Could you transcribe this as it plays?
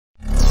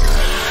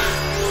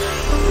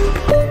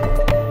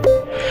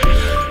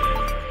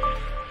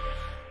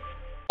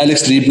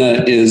Alex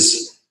Leibner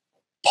is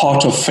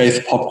part of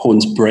Faith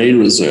Popcorn's brain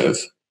reserve.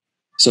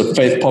 So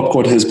Faith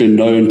Popcorn has been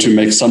known to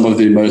make some of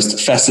the most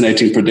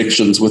fascinating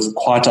predictions with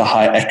quite a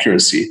high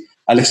accuracy.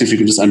 Alex, if you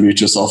can just unmute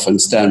yourself and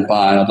stand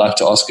by, I'd like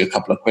to ask you a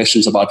couple of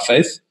questions about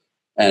Faith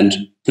and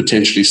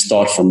potentially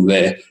start from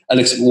there.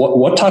 Alex,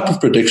 what type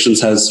of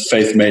predictions has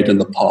Faith made in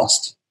the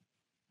past?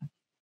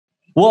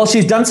 Well,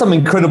 she's done some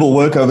incredible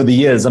work over the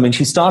years. I mean,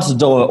 she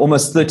started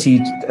almost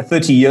 30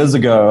 years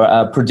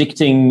ago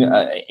predicting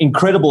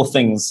incredible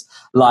things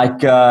like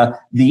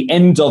the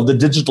end of the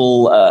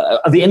digital,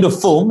 the end of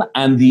film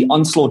and the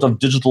onslaught of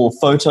digital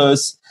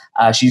photos.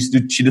 She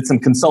did some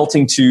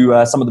consulting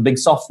to some of the big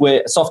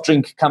soft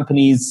drink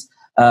companies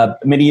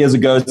many years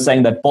ago,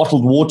 saying that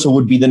bottled water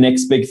would be the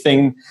next big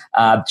thing.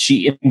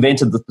 She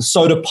invented the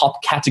soda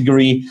pop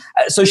category.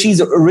 So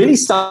she's really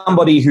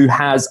somebody who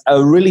has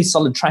a really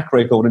solid track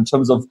record in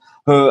terms of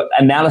her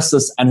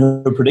analysis and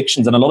her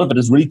predictions. And a lot of it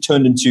has really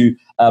turned into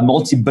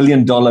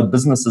multi-billion-dollar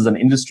businesses and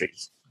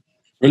industries.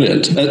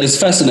 Brilliant. It's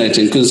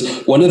fascinating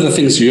because one of the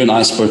things you and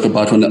I spoke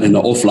about in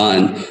the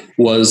offline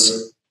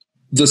was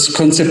this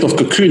concept of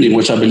cocooning,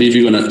 which I believe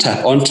you're going to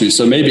tap onto.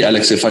 So maybe,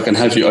 Alex, if I can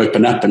have you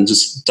open up and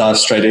just dive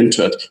straight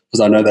into it, because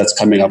I know that's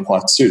coming up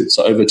quite soon.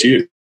 So over to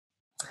you.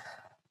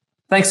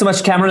 Thanks so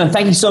much, Cameron. And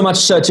thank you so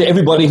much to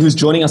everybody who's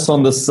joining us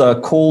on this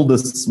call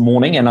this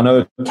morning. And I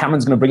know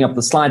Cameron's going to bring up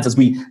the slides as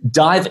we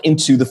dive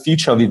into the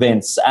future of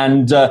events.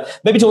 And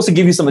maybe to also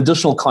give you some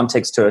additional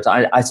context to it,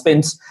 I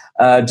spent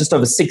just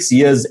over 6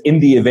 years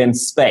in the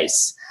events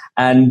space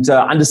and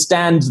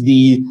understand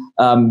the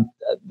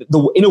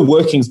inner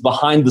workings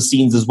behind the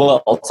scenes as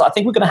well. So I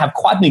think we're going to have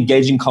quite an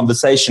engaging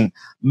conversation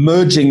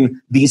merging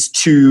these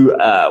two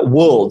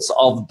worlds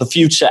of the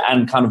future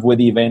and kind of where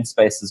the event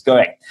space is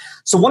going.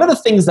 So one of the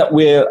things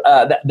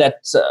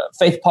that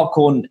Faith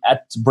Popcorn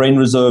at Brain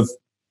Reserve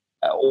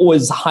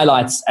always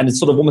highlights, and it's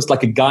sort of almost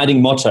like a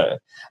guiding motto,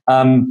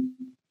 and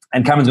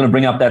Cameron's going to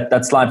bring up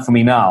that slide for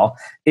me now,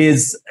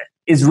 is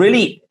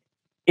really,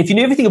 if you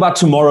knew everything about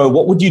tomorrow,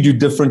 what would you do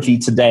differently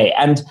today?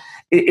 And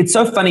it's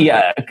so funny.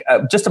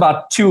 Just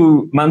about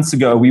 2 months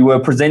ago, we were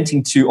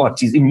presenting to,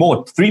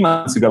 3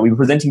 months ago, we were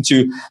presenting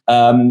to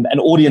an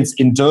audience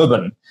in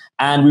Durban.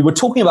 And we were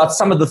talking about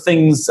some of the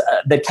things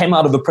that came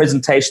out of a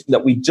presentation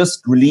that we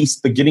just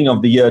released beginning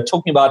of the year,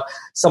 talking about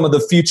some of the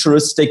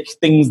futuristic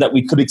things that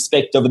we could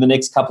expect over the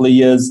next couple of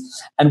years.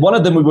 And one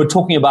of them, we were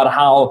talking about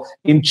how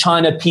in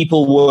China,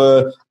 people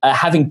were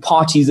having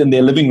parties in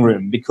their living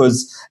room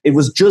because it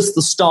was just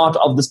the start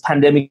of this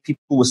pandemic.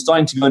 People were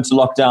starting to go into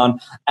lockdown.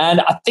 And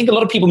I think a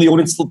lot of people in the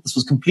audience thought this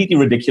was completely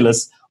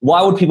ridiculous.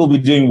 Why would people be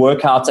doing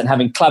workouts and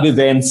having club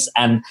events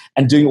and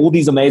doing all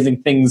these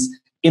amazing things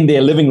in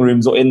their living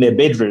rooms or in their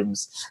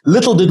bedrooms?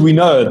 Little did we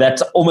know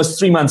that almost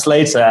 3 months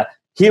later,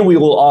 here we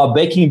all are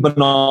baking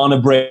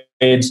banana bread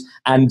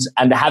and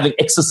having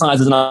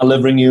exercises in our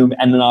living room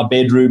and in our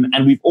bedroom.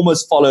 And we've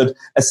almost followed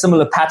a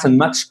similar pattern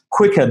much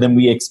quicker than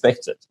we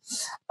expected.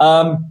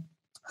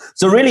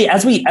 So really,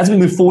 as we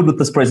move forward with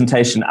this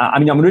presentation,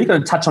 I'm really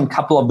going to touch on a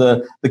couple of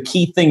the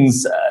key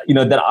things,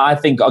 that I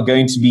think are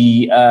going to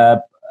be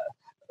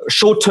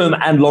short-term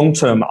and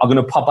long-term are going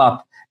to pop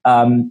up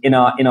in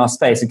our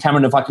space. And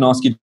Cameron, if I can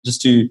ask you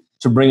just to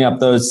bring up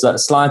those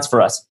slides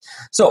for us.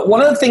 So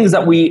one of the things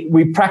that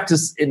we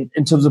practice in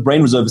terms of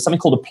Brain Reserve is something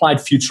called applied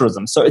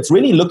futurism. So it's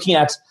really looking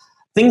at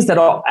things that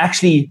are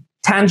actually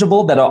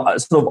tangible, that are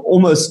sort of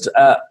almost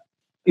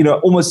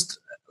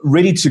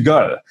ready to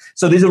go.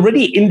 So there's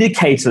already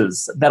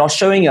indicators that are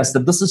showing us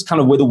that this is kind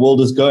of where the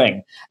world is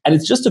going. And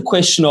it's just a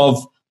question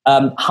of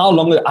how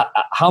long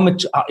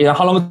it's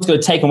going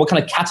to take and what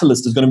kind of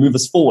catalyst is going to move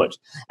us forward.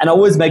 And I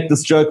always make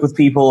this joke with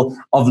people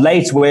of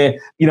late where,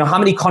 how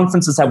many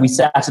conferences have we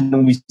sat in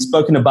and we've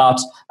spoken about,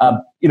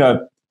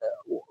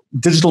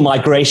 digital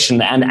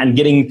migration and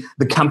getting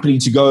the company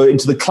to go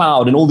into the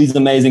cloud and all these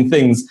amazing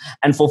things.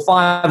 And for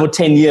 5 or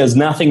 10 years,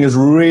 nothing has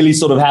really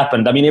sort of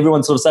happened. I mean,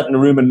 everyone sort of sat in a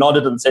room and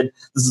nodded and said,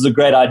 this is a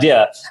great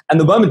idea. And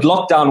the moment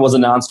lockdown was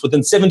announced,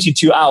 within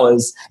 72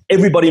 hours,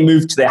 everybody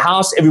moved to their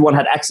house. Everyone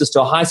had access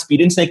to a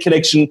high-speed internet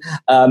connection,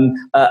 a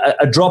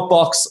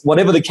Dropbox,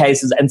 whatever the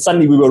case is, and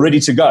suddenly we were ready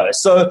to go.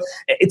 So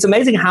it's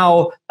amazing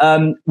how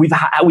we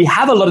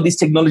have a lot of these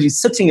technologies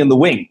sitting in the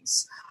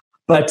wings,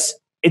 but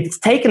it's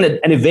taken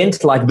an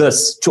event like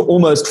this to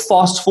almost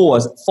fast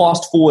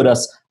forward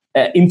us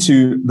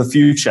into the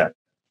future.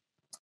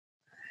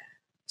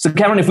 So,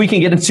 Cameron, if we can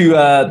get into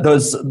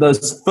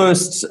those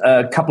first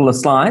couple of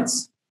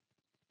slides.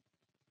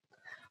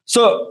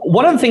 So,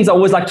 one of the things I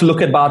always like to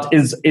look about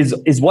is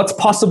what's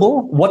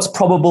possible, what's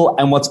probable,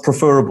 and what's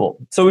preferable.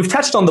 So, we've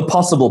touched on the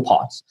possible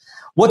part.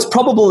 What's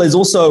probable is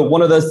also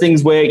one of those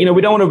things where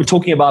we don't want to be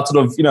talking about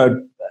sort of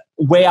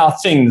where are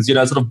things,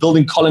 sort of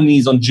building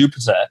colonies on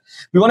Jupiter.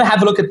 We want to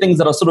have a look at things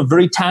that are sort of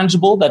very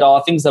tangible, that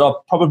are things that are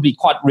probably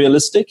quite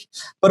realistic.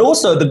 But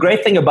also the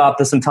great thing about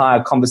this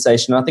entire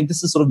conversation, and I think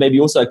this is sort of maybe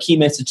also a key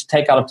message to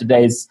take out of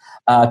today's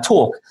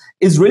talk,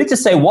 is really to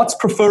say what's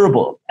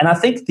preferable. And I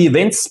think the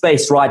event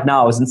space right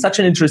now is in such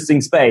an interesting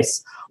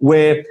space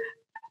where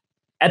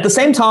At the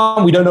same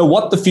time, we don't know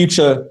what the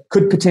future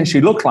could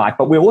potentially look like,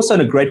 but we're also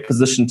in a great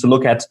position to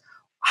look at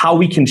how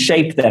we can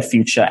shape that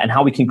future and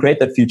how we can create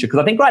that future. Because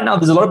I think right now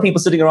there's a lot of people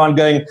sitting around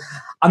going,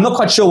 I'm not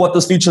quite sure what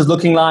this future is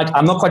looking like.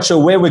 I'm not quite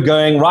sure where we're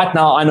going. Right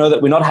now, I know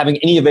that we're not having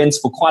any events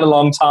for quite a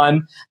long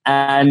time,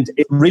 and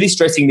it's really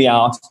stressing me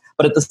out.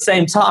 But at the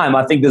same time,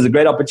 I think there's a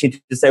great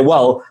opportunity to say,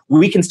 well,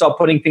 we can start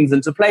putting things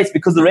into place,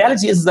 because the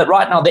reality is that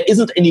right now there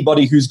isn't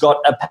anybody who's got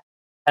a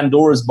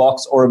Pandora's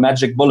box or a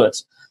magic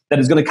bullet that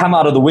is going to come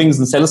out of the wings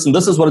and say, listen,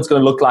 this is what it's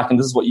going to look like and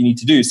this is what you need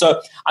to do.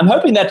 So I'm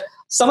hoping that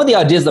some of the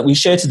ideas that we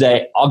share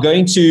today are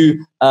going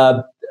to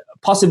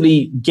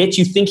possibly get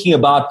you thinking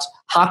about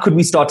how could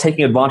we start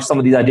taking advantage of some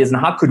of these ideas, and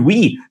how could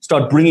we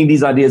start bringing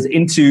these ideas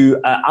into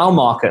our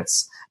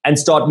markets and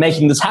start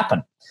making this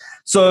happen.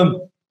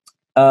 So,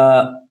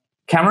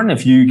 Cameron,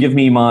 if you give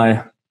me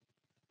my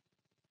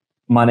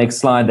next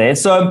slide there.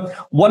 So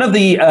one of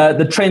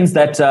the trends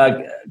that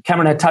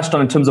Cameron had touched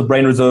on in terms of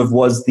brain reserve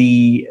was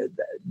the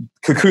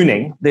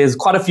cocooning. There's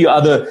quite a few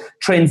other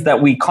trends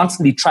that we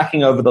constantly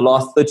tracking over the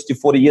last 30 to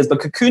 40 years, but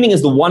cocooning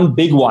is the one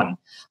big one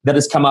that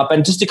has come up.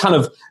 And just to kind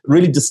of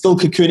really distill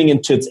cocooning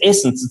into its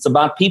essence, it's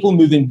about people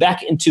moving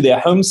back into their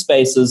home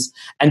spaces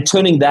and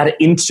turning that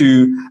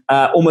into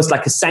almost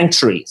like a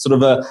sanctuary,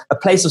 sort of a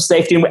place of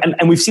safety.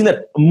 And we've seen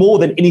that more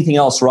than anything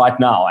else right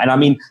now. And I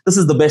mean, this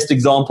is the best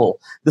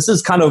example. This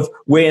is kind of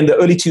where in the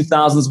early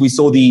 2000s, we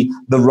saw the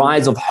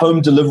rise of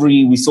home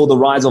delivery. We saw the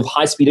rise of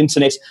high-speed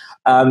internet.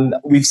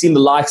 We've seen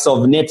the likes of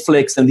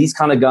Netflix and these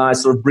kind of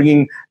guys sort of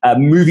bringing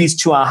movies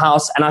to our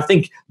house. And I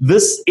think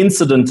this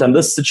incident and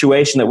this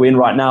situation that we're in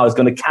right now is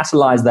going to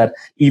catalyze that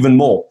even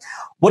more.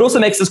 What also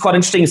makes this quite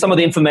interesting is some of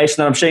the information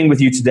that I'm sharing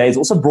with you today is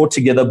also brought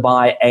together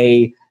by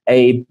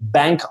a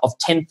bank of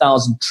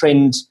 10,000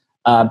 trend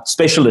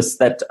specialists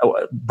that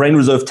Brain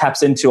Reserve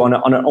taps into on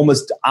an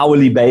almost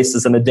hourly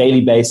basis and a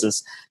daily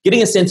basis,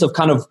 getting a sense of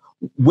kind of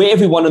where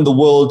everyone in the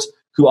world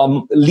who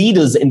are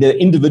leaders in their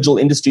individual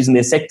industries and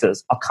their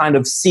sectors are kind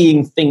of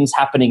seeing things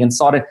happening and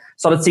started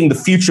seeing the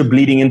future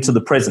bleeding into the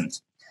present.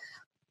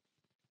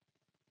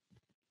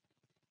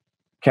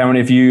 Karen,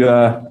 if you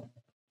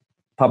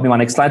pop me my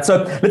next slide.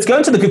 So let's go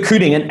into the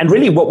cocooning and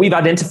really what we've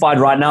identified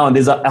right now, and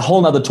there's a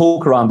whole other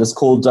talk around this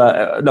called,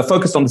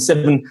 focused on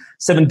the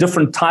seven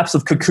different types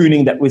of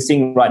cocooning that we're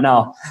seeing right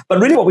now. But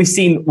really what we've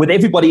seen with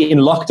everybody in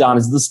lockdown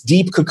is this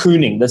deep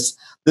cocooning,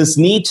 this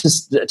need to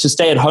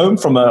stay at home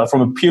from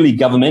a purely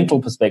governmental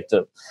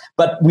perspective.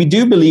 But we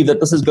do believe that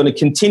this is going to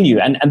continue,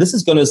 and this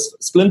is going to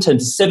splinter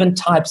into 7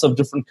 types of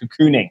different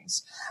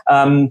cocoonings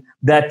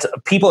that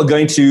people are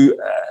going to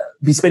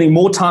be spending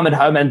more time at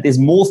home, and there's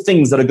more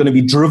things that are going to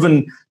be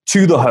driven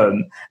to the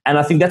home. And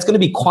I think that's going to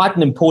be quite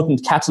an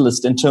important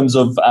catalyst in terms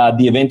of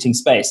the eventing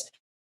space.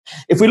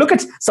 If we look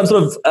at some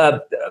sort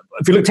of,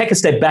 take a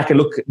step back and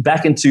look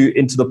back into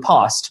the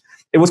past,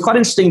 it was quite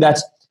interesting that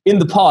in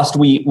the past,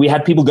 we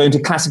had people going to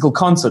classical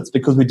concerts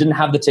because we didn't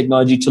have the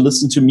technology to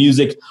listen to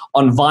music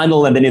on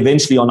vinyl and then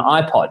eventually on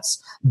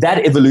iPods.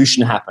 That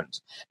evolution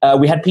happened.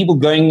 We had people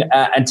going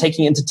and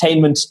taking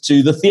entertainment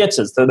to the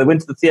theaters. So they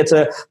went to the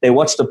theater, they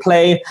watched a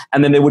play,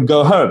 and then they would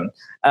go home.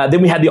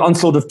 Then we had the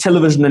onslaught of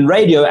television and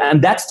radio,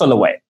 and that fell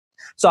away.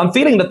 So I'm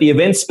feeling that the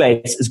event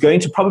space is going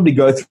to probably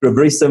go through a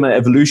very similar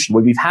evolution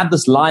where we've had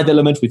this live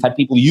element, we've had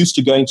people used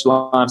to going to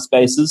live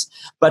spaces,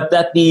 but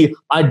that the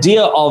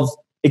idea of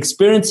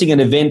experiencing an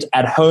event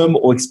at home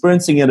or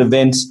experiencing an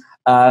event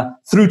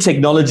through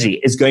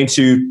technology is going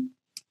to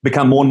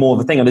become more and more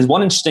of a thing. And there's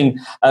one interesting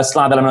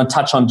slide that I'm going to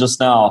touch on just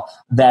now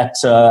that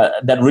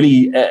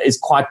really is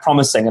quite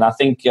promising. And I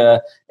think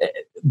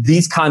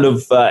these kind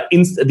of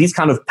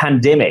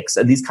pandemics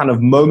and these kind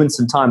of moments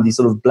in time, these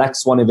sort of black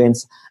swan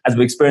events as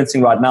we're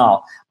experiencing right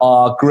now,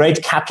 are great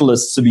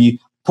catalysts to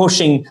be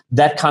pushing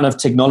that kind of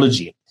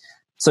technology.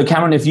 So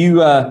Cameron, if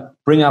you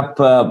bring up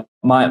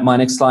my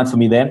next slide for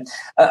me there.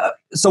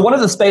 So one of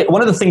the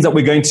things that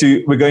we're going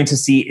to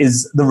see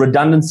is the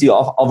redundancy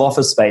of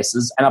office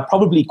spaces, and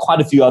probably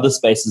quite a few other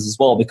spaces as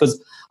well, because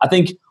I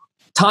think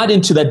tied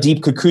into that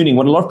deep cocooning,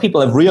 what a lot of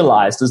people have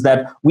realized is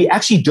that we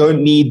actually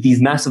don't need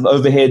these massive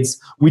overheads.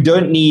 We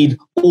don't need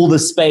all the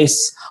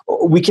space.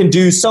 We can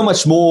do so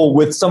much more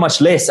with so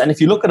much less. And if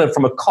you look at it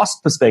from a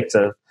cost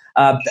perspective,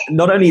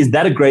 not only is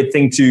that a great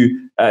thing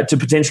to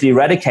potentially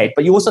eradicate,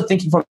 but you're also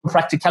thinking from a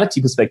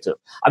practicality perspective.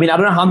 I mean, I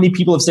don't know how many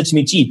people have said to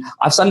me, gee,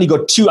 I've suddenly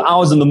got 2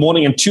 hours in the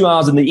morning and 2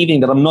 hours in the evening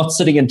that I'm not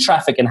sitting in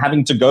traffic and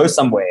having to go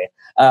somewhere,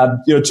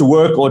 to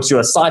work or to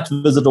a site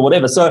visit or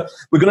whatever. So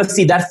we're going to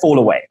see that fall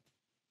away.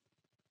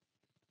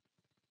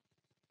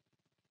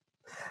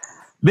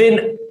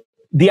 Then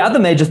the other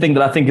major thing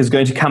that I think is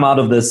going to come out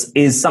of this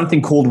is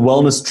something called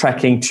wellness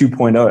tracking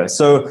 2.0.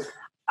 So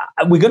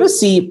we're going to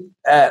see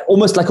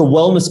almost like a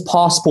wellness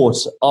passport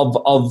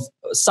of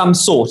some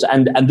sort.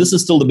 And this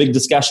is still the big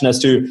discussion as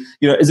to,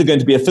 is it going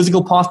to be a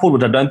physical passport,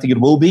 which I don't think it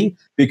will be,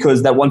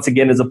 because that once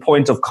again is a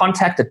point of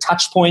contact, a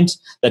touch point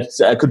that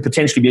could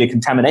potentially be a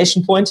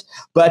contamination point.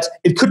 But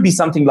it could be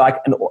something like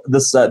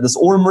this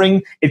Orum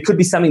ring. It could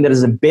be something that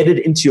is embedded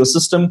into your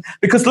system.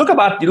 Because look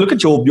at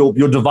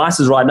your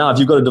devices right now. If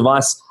you've got a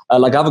device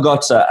like I've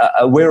got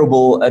a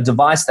wearable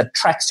device that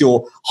tracks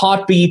your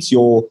heartbeat,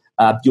 your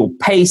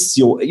pace,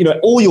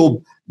 all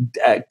your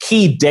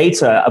key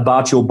data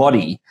about your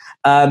body.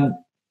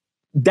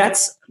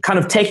 That's kind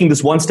of taking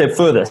this one step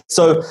further.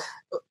 So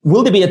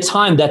will there be a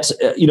time that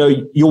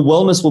your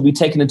wellness will be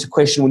taken into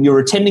question when you're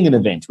attending an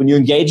event, when you're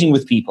engaging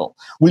with people?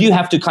 Will you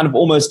have to kind of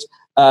almost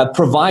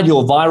provide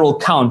your viral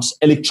count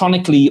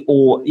electronically,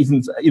 or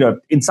even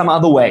in some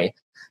other way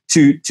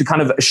to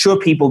kind of assure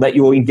people that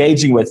you're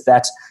engaging with,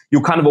 that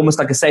you're kind of almost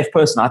like a safe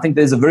person? I think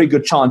there's a very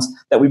good chance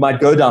that we might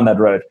go down that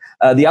road.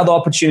 The other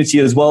opportunity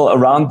as well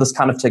around this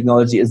kind of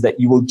technology is that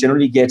you will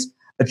generally get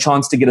a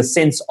chance to get a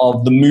sense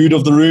of the mood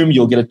of the room.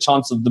 You'll get a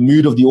chance of the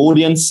mood of the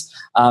audience,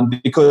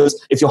 because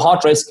if your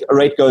heart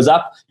rate goes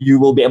up, you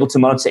will be able to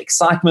monitor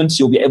excitement.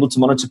 You'll be able to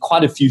monitor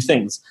quite a few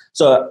things.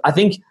 So I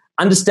think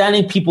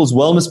understanding people's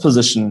wellness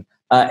position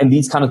and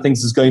these kind of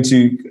things is going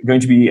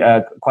to be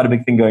quite a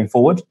big thing going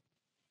forward.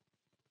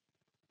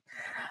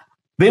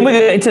 Then we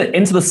go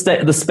into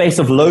the space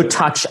of low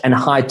touch and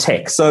high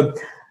tech. So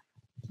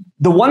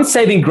the one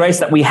saving grace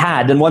that we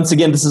had, and once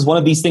again, this is one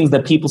of these things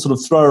that people sort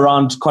of throw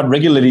around quite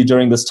regularly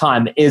during this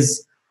time,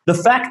 is the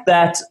fact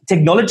that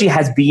technology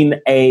has been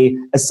a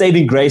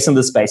saving grace in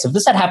this space. If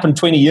this had happened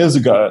 20 years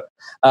ago,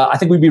 I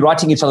think we'd be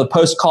writing each other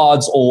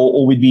postcards,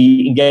 or we'd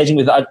be engaging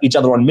with each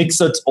other on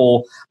Mixit,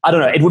 or I don't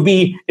know. It would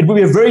be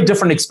a very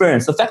different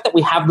experience. The fact that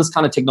we have this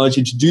kind of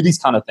technology to do these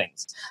kind of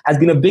things has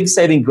been a big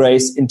saving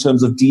grace in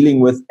terms of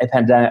dealing with a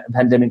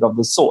pandemic of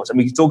this sort. And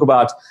we can talk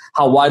about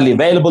how widely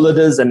available it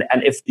is and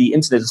if the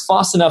internet is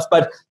fast enough.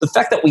 But the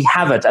fact that we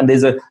have it and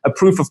there's a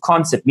proof of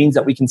concept means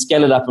that we can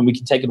scale it up and we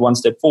can take it one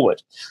step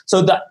forward.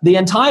 So the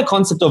entire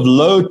concept of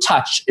low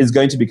touch is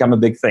going to become a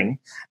big thing.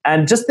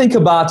 And just think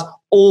about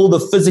all the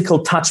physical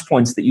touch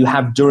points that you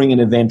have during an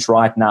event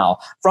right now,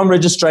 from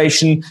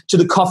registration to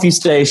the coffee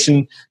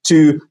station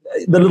to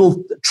the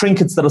little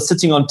trinkets that are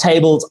sitting on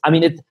tables. I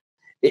mean,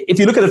 if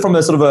you look at it from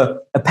a sort of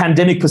a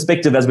pandemic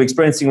perspective, as we're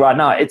experiencing right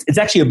now, it's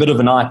actually a bit of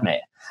a nightmare.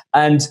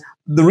 And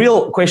the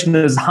real question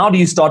is, how do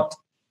you start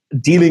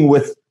dealing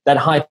with that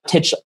high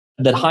touch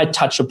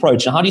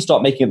approach, and how do you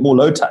start making it more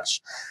low touch?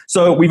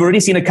 So we've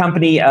already seen a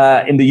company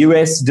in the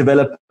US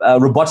develop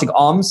robotic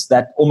arms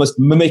that almost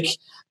mimic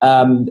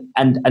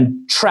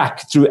and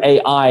track through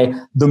AI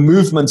the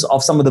movements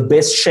of some of the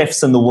best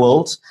chefs in the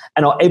world,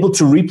 and are able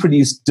to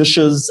reproduce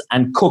dishes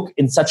and cook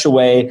in such a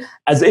way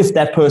as if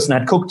that person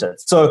had cooked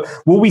it. So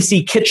will we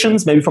see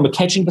kitchens, maybe from a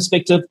catering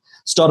perspective,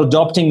 start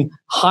adopting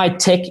high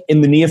tech in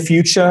the near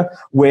future,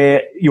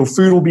 where your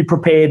food will be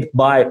prepared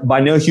by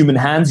no human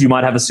hands? You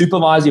might have a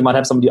supervisor, you might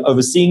have somebody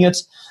overseeing it,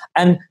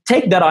 and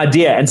take that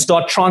idea and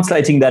start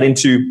translating that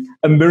into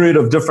a myriad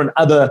of different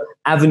other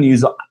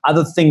avenues or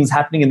other things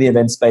happening in the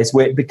event space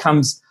where it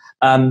becomes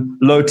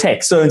low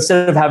tech. So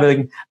instead of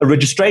having a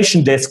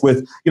registration desk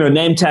with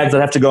name tags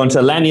that have to go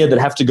into a lanyard, that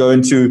have to go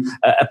into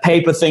a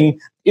paper thing,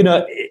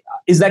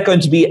 is that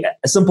going to be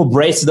a simple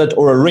bracelet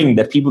or a ring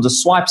that people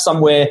just swipe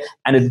somewhere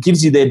and it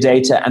gives you their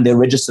data and they're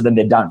registered and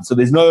they're done? So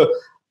there's no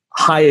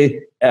high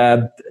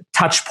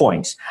touch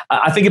point.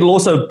 I think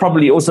it'll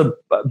probably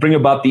bring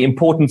about the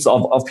importance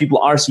of people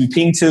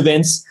RSVPing to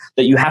events,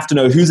 that you have to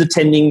know who's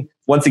attending,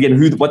 once again,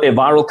 what their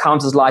viral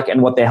count is like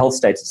and what their health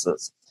status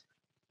is.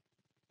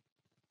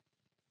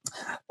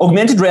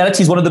 Augmented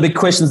reality is one of the big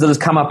questions that has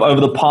come up over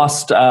the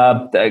past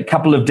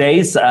couple of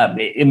days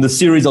in the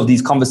series of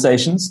these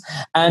conversations.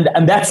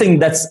 And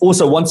that's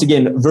also, once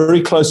again,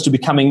 very close to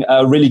becoming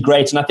really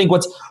great. And I think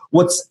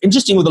what's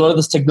interesting with a lot of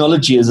this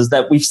technology is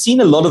that we've seen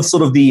a lot of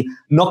sort of the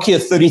Nokia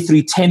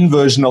 3310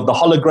 version of the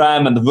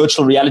hologram and the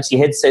virtual reality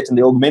headset and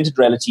the augmented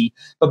reality.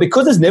 But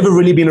because there's never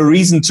really been a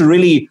reason to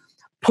really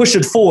push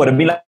it forward, I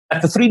mean, like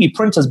the 3D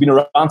printer has been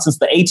around since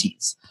the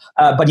 80s.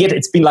 But yet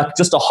it's been like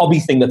just a hobby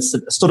thing that's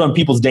stood on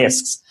people's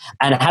desks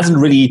and hasn't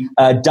really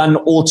done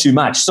all too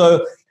much.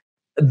 So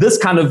this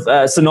kind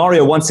of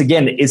scenario, once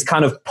again, is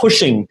kind of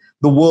pushing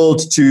the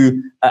world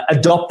to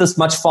adopt this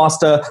much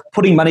faster,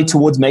 putting money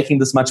towards making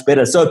this much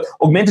better. So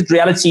augmented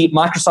reality,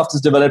 Microsoft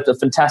has developed a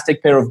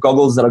fantastic pair of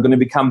goggles that are going to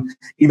become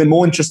even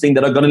more interesting,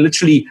 that are going to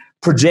literally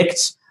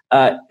project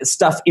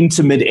stuff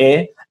into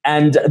midair.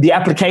 And the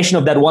application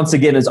of that, once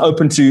again, is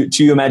open to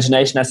your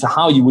imagination as to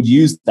how you would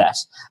use that.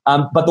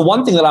 But the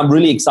one thing that I'm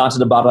really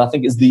excited about, I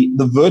think, is the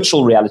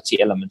virtual reality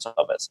element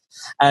of it.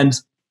 And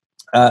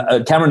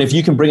Cameron, if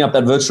you can bring up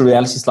that virtual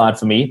reality slide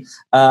for me.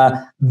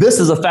 This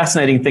is a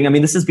fascinating thing. I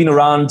mean, this has been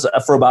around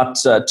for about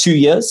 2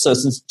 years, so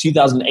since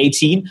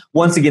 2018.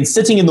 Once again,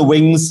 sitting in the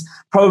wings,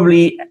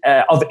 probably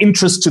of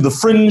interest to the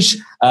fringe,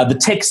 the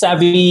tech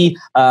savvy,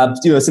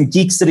 some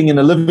geeks sitting in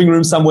a living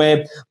room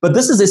somewhere. But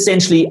this is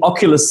essentially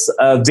Oculus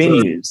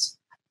venues.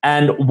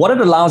 And what it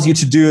allows you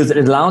to do is it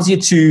allows you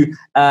to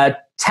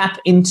tap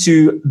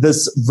into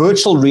this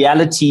virtual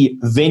reality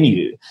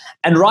venue.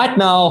 And right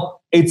now,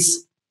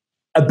 it's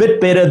a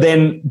bit better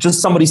than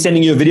just somebody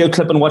sending you a video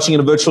clip and watching it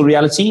in virtual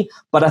reality,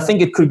 but I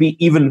think it could be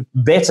even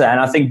better.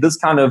 And I think this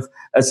kind of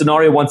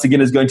scenario, once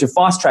again, is going to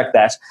fast track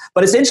that.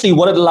 But essentially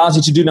what it allows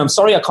you to do, and I'm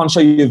sorry I can't show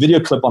you a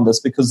video clip on this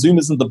because Zoom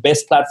isn't the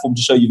best platform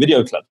to show you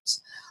video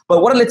clips.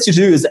 But what it lets you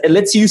do is it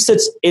lets you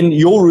sit in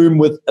your room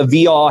with a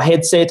VR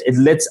headset. It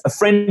lets a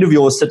friend of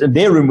yours sit in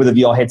their room with a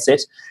VR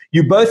headset.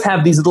 You both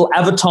have these little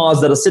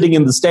avatars that are sitting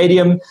in the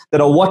stadium that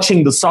are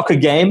watching the soccer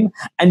game,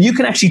 and you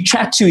can actually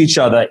chat to each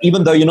other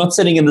even though you're not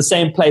sitting in the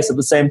same place at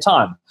the same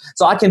time.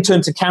 So I can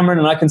turn to Cameron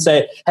and I can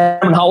say, hey,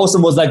 Cameron, how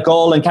awesome was that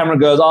goal? And Cameron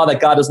goes, oh, that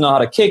guy doesn't know how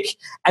to kick.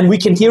 And we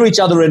can hear each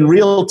other in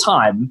real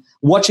time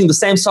watching the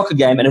same soccer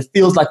game, and it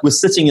feels like we're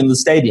sitting in the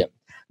stadium.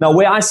 Now,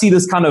 where I see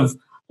this kind of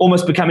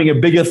almost becoming a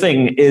bigger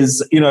thing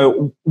is,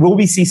 will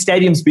we see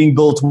stadiums being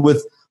built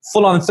with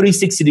full-on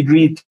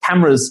 360-degree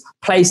cameras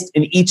placed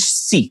in each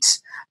seat,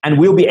 and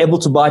we'll be able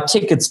to buy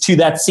tickets to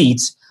that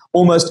seat,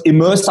 almost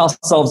immerse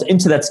ourselves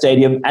into that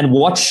stadium and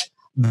watch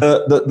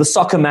the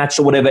soccer match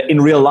or whatever in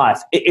real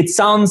life. It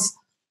sounds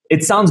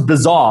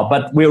bizarre,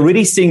 but we're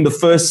already seeing the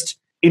first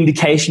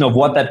indication of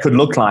what that could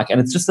look like,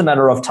 and it's just a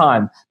matter of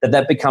time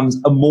that becomes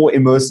a more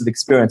immersive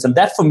experience. And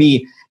that, for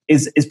me,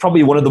 is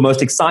probably one of the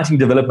most exciting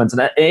developments.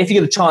 And if you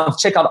get a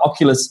chance, check out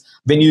Oculus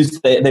venues.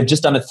 They've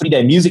just done a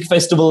 3-day music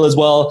festival as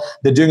well.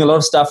 They're doing a lot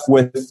of stuff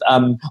with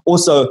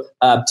also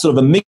sort of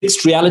a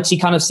mixed reality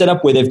kind of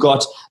setup where they've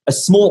got a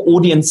small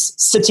audience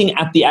sitting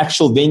at the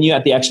actual venue,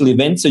 at the actual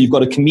event. So you've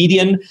got a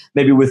comedian,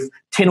 maybe with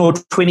 10 or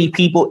 20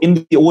 people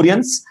in the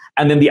audience,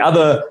 and then the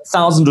other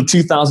 1,000 or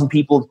 2,000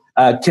 people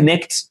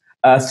connect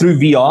through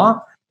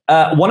VR.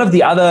 One of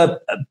the other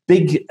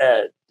big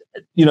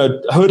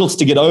hurdles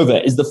to get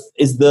over is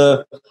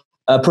the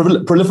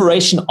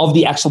proliferation of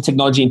the actual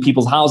technology in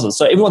people's houses.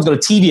 So everyone's got a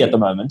TV at the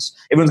moment,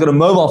 everyone's got a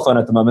mobile phone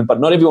at the moment,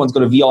 but not everyone's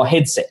got a VR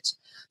headset.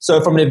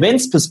 So from an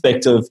events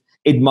perspective,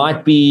 it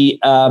might be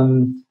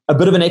a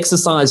bit of an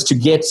exercise to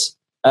get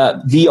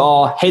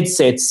VR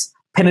headsets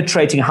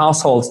penetrating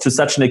households to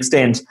such an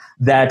extent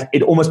that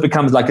it almost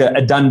becomes like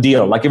a done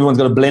deal. Like everyone's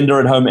got a blender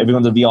at home,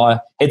 everyone's got a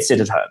VR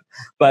headset at home.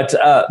 But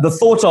the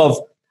thought of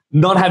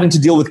not having to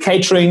deal with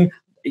catering,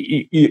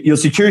 your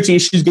security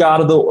issues go out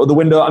of the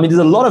window. I mean, there's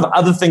a lot of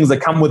other things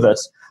that come with it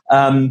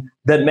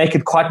that make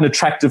it quite an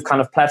attractive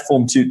kind of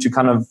platform to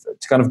kind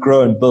of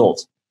grow and build.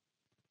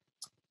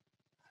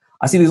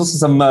 I see there's also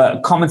some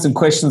comments and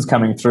questions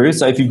coming through.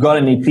 So if you've got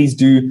any, please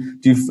do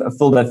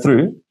fill that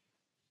through.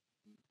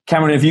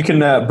 Cameron, if you can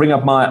bring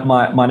up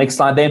my next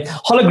slide there.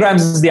 Holograms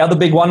is the other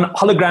big one.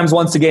 Holograms,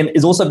 once again,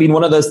 has also been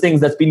one of those things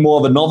that's been more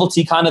of a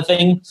novelty kind of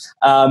thing.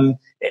 And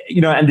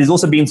there's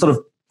also been sort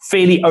of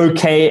fairly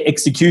okay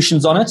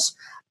executions on it.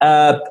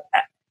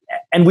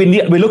 And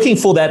we're looking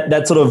for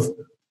that sort of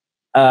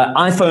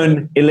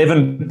iPhone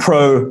 11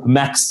 Pro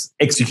Max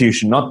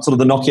execution, not sort of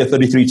the Nokia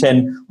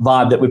 3310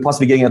 vibe that we're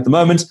possibly getting at the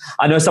moment.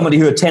 I know somebody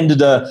who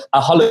attended a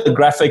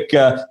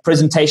holographic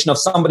presentation of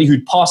somebody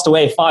who'd passed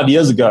away 5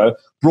 years ago,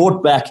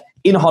 brought back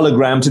in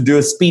hologram to do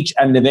a speech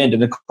at an event,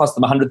 and it cost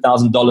them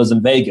 $100,000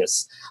 in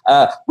Vegas.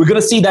 We're going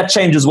to see that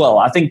change as well.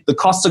 I think the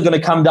costs are going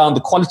to come down,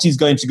 the quality is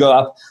going to go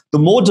up. The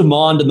more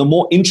demand and the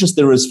more interest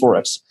there is for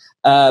it,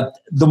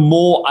 the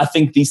more I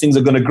think these things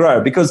are going to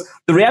grow. Because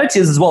the reality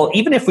is as well,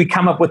 even if we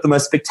come up with the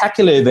most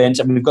spectacular event,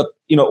 and we've got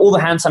all the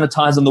hand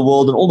sanitizer in the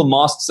world and all the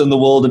masks in the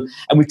world, and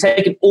we've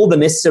taken all the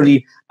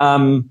necessary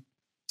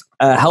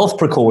health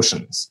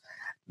precautions,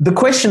 the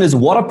question is,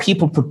 what are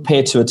people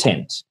prepared to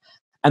attend?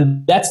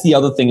 And that's the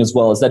other thing as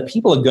well, is that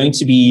people are going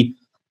to be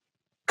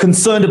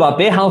concerned about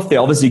their health. They're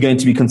obviously going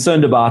to be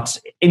concerned about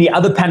any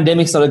other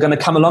pandemics that are going to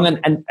come along.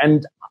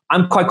 And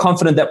I'm quite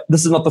confident that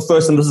this is not the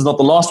first and this is not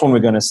the last one we're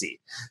going to see.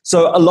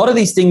 So a lot of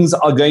these things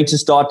are going to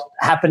start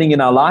happening in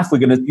our life. We're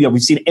going to,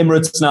 we've seen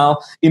Emirates now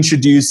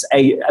introduce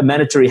a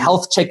mandatory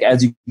health check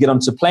as you get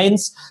onto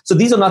planes. So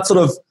these are not sort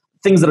of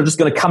things that are just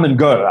going to come and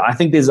go. I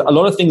think there's a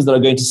lot of things that are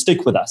going to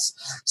stick with us.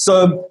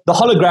 So the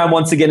hologram,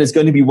 once again, is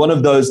going to be one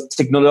of those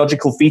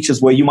technological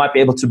features where you might be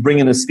able to bring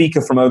in a speaker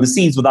from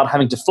overseas without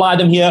having to fly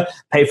them here,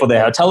 pay for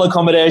their hotel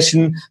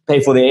accommodation, pay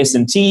for their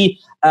S&T,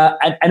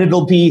 and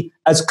it'll be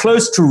as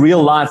close to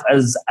real life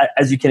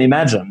as you can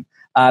imagine,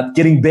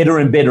 getting better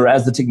and better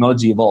as the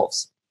technology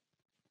evolves.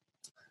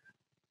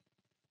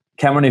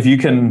 Cameron, if you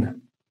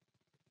can...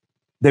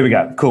 There we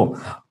go. Cool.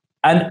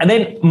 And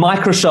then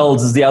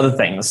microshells is the other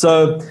thing.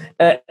 So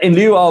in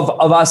lieu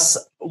of us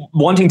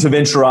wanting to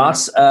venture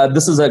out,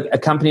 this is a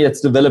company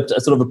that's developed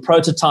a sort of a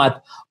prototype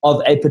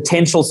of a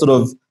potential sort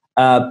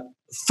of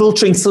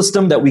filtering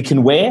system that we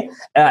can wear.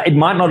 It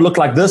might not look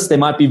like this. There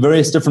might be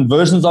various different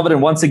versions of it.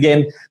 And once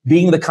again,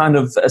 being the kind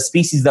of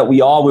species that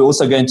we are, we're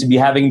also going to be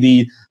having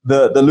the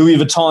Louis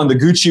Vuitton, the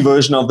Gucci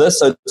version of this.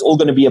 So it's all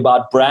going to be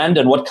about brand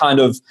and what kind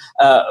of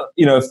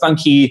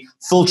funky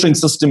filtering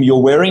system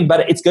you're wearing.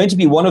 But it's going to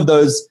be one of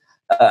those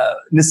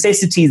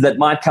necessities that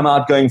might come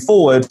out going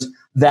forward,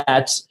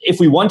 that if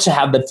we want to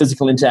have that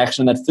physical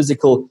interaction, that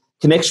physical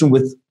connection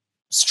with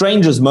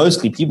strangers,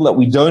 mostly people that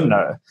we don't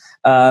know,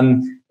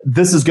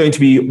 This is going to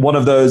be one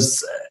of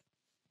those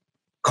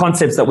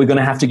concepts that we're going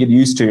to have to get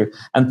used to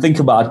and think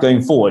about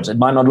going forward. It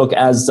might not look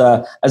as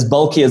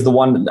bulky as the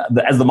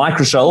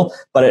microshell,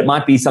 but it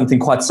might be something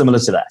quite similar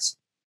to that.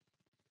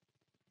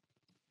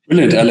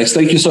 Brilliant, Alex.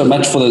 Thank you so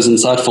much for those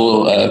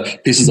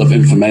insightful pieces of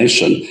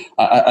information.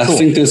 I Cool.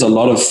 think there's a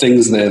lot of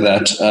things there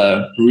that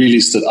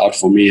really stood out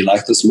for me,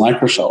 like this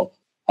microshell.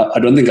 I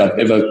don't think I've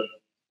ever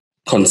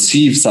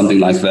conceived something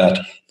like that,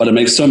 but it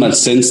makes so much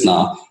sense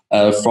now.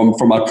 From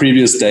my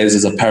previous days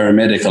as a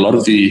paramedic, a lot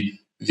of the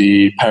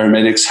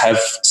paramedics have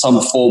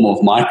some form of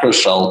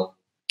microshell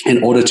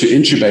in order to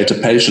intubate a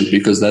patient,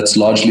 because that's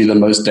largely the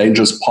most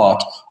dangerous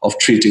part of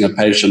treating a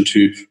patient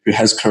who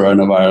has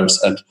coronavirus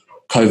and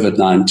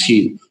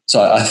COVID-19.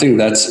 So I think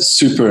that's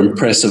super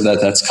impressive that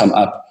that's come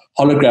up.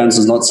 Holograms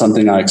is not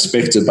something I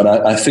expected, but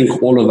I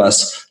think all of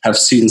us have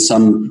seen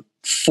some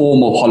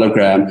form of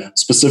hologram,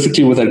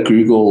 specifically with that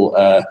Google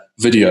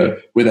video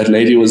where that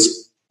lady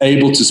was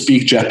able to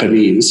speak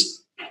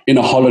Japanese in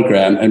a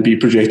hologram and be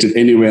projected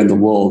anywhere in the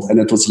world, and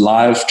it was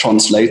live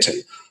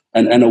translating.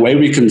 And a way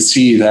we can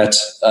see that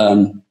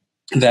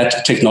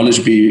that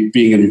technology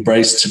being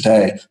embraced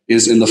today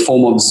is in the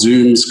form of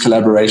Zoom's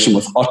collaboration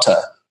with Otter.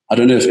 I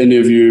don't know if any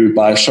of you,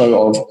 by a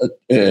show of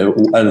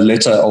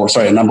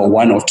a number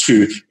 1 or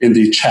 2 in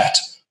the chat,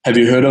 have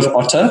you heard of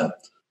Otter?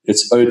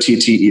 It's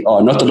OTTER,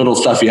 not the little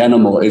fluffy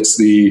animal. It's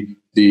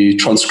the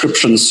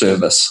transcription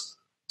service.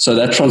 So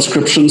that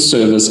transcription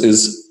service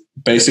is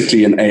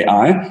basically an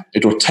AI.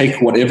 It will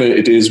take whatever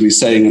it is we're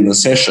saying in the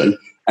session,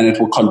 and it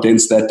will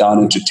condense that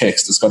down into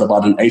text. It's got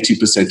about an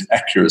 80%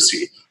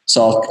 accuracy.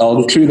 So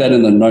I'll include that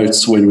in the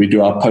notes when we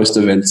do our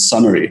post-event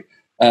summary.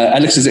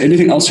 Alex, is there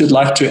anything else you'd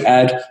like to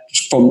add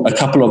from a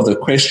couple of the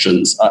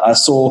questions? I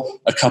saw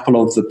a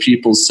couple of the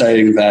people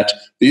saying that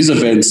these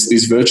events,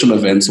 these virtual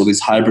events or these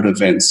hybrid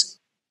events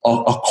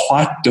are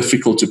quite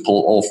difficult to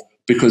pull off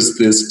because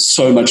there's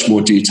so much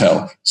more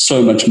detail,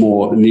 so much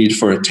more need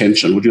for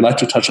attention. Would you like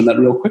to touch on that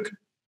real quick?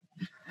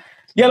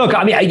 Yeah, look,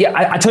 I mean,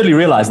 I totally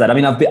realize that. I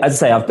mean, I've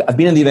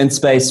been in the event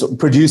space,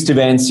 produced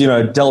events,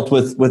 dealt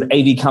with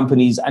AV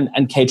companies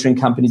and catering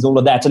companies, all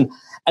of that. And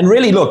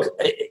really, look,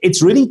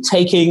 it's really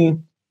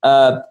taking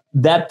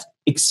that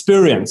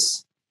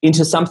experience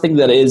into something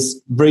that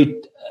is very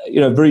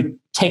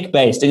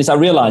tech-based. And as I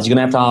realize, you're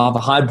going to have a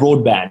high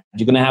broadband.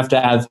 You're going to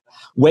have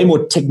way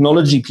more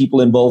technology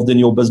people involved in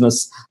your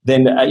business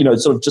than,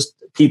 sort of just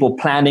people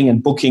planning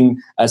and booking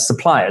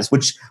suppliers,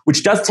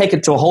 which does take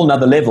it to a whole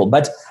nother level.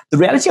 But the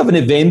reality of an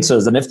event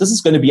is, and if this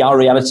is going to be our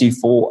reality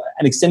for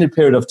an extended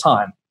period of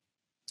time,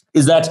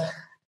 is that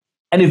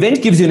an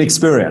event gives you an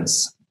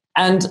experience.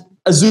 And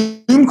a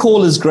Zoom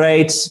call is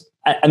great,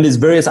 and there's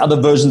various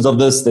other versions of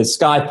this. There's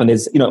Skype, and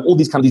there's all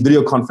these kind of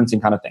video conferencing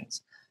kind of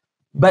things.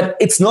 But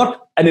it's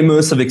not an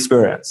immersive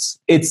experience.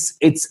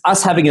 It's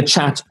us having a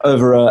chat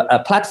over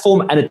a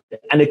platform, and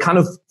it kind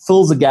of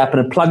fills a gap,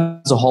 and it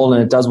plugs a hole,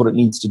 and it does what it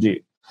needs to do.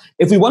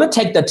 If we want to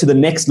take that to the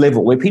next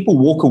level, where people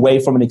walk away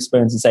from an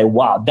experience and say,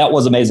 wow, that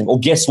was amazing, or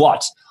guess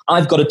what?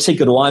 I've got a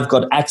ticket, or I've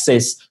got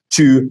access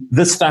to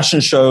this fashion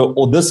show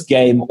or this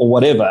game or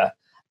whatever,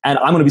 and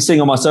I'm going to be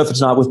sitting on my sofa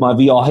tonight with my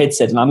VR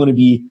headset, and I'm going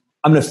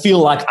to feel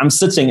like I'm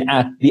sitting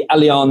at the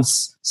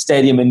Allianz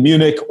Stadium in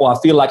Munich, or I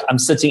feel like I'm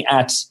sitting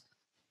at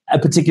a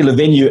particular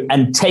venue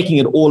and taking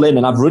it all in,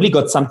 and I've really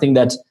got something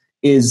that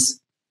is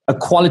a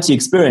quality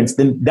experience,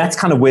 then that's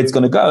kind of where it's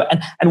going to go.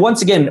 And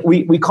once again,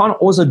 we can't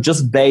also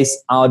just base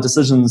our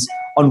decisions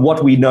on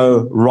what we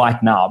know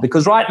right now,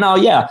 because right now,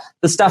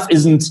 the stuff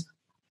isn't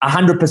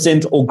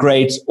 100% or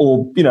great,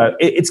 or,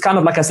 it's kind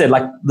of like I said,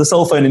 like the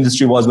cell phone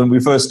industry was when we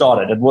first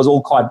started. It was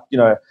all quite,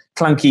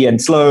 clunky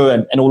and slow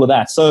and all of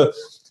that. So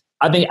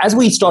I think as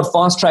we start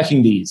fast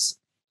tracking these,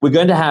 we're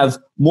going to have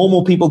more and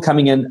more people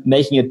coming in,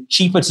 making it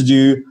cheaper to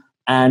do,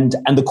 and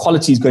the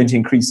quality is going to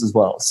increase as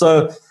well.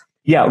 So,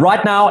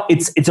 right now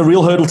it's a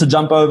real hurdle to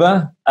jump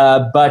over,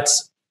 but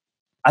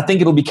I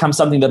think it'll become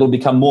something that will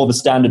become more of a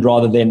standard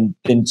rather than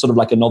sort of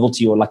like a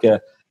novelty or like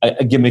a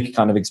gimmick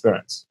kind of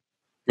experience.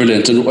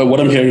 Brilliant. And what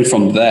I'm hearing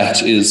from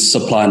that is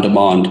supply and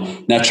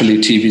demand. Naturally,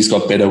 TVs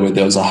got better where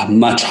there was a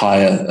much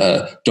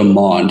higher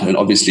demand, and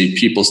obviously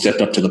people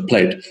stepped up to the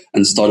plate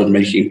and started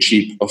making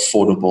cheap,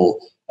 affordable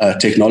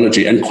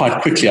technology. And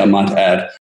quite quickly, I might add,